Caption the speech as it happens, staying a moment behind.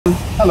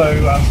Hello,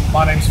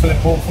 my name's Phillip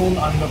Hawthorne.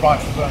 I'm the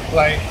writer of a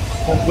play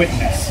called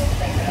Witness,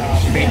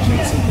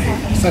 features at the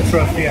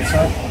Etcetera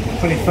Theatre,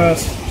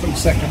 21st,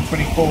 22nd,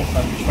 24th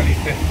and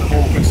 25th of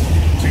August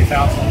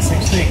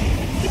 2016.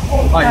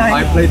 Hi,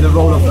 I played the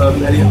role of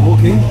Eliot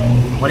walking.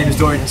 My name is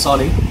Dorian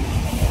Hassani.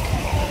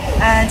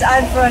 And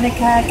I'm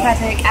Veronica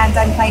Caddick and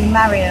I'm playing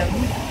Miriam.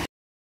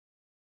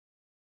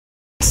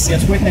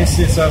 Yes, Witness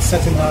is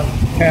set in a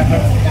care home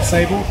for the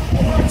disabled.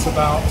 It's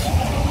about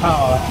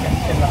power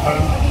in the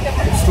home.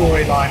 The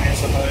storyline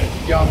is of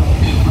a young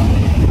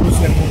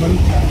Muslim woman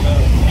and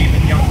an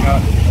even younger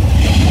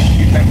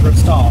new member of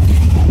staff,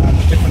 and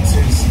the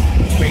differences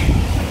between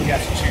the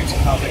attitudes of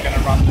how they're going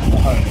to run the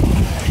home.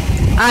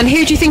 And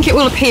who do you think it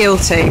will appeal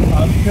to?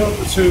 Appeal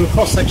to a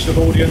cross-section of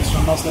audience,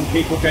 from Muslim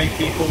people, gay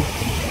people,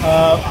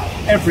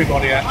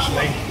 everybody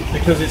actually,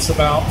 because it's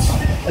about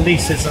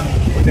elitism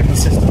within the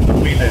system that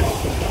we live.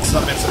 It's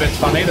a bit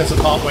funny. There's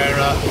a part where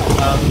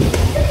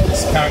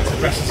this character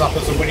dresses up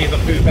as a Winnie the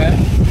Pooh bear.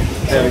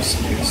 Yeah,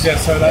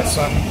 so that's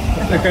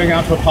they're going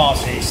out to a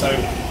party. So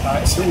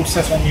it's all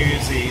set on New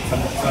Year's Eve,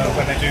 and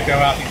when they do go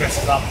out, he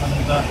dresses up, and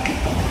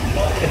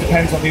it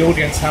depends on the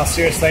audience how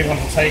serious they want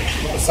to take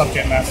the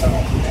subject matter.